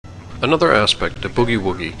Another aspect of Boogie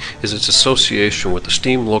Woogie is its association with the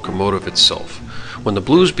steam locomotive itself. When the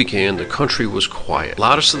blues began, the country was quiet.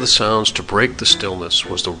 Loudest of the sounds to break the stillness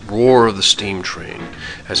was the roar of the steam train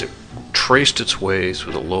as it traced its way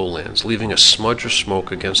through the lowlands, leaving a smudge of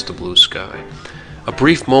smoke against the blue sky. A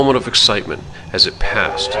brief moment of excitement as it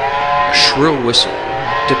passed, a shrill whistle,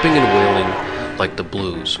 dipping and wailing like the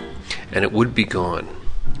blues, and it would be gone.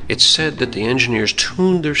 It's said that the engineers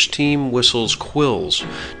tuned their steam whistles' quills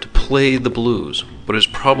to play the blues, but it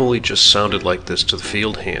probably just sounded like this to the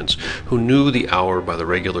field hands who knew the hour by the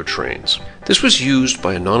regular trains. This was used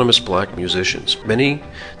by anonymous black musicians, many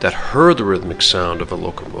that heard the rhythmic sound of a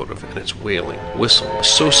locomotive and its wailing whistle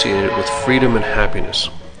associated with freedom and happiness.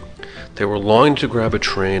 They were longing to grab a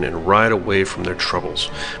train and ride away from their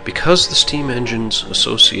troubles. Because the steam engine's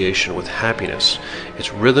association with happiness,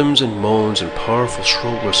 its rhythms and moans and powerful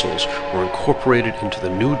shrill whistles were incorporated into the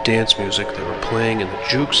new dance music they were playing in the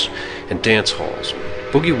jukes and dance halls.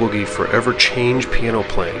 Boogie Woogie forever changed piano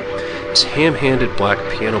playing, as ham-handed black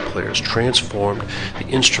piano players transformed the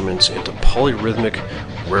instruments into polyrhythmic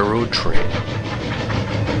railroad train.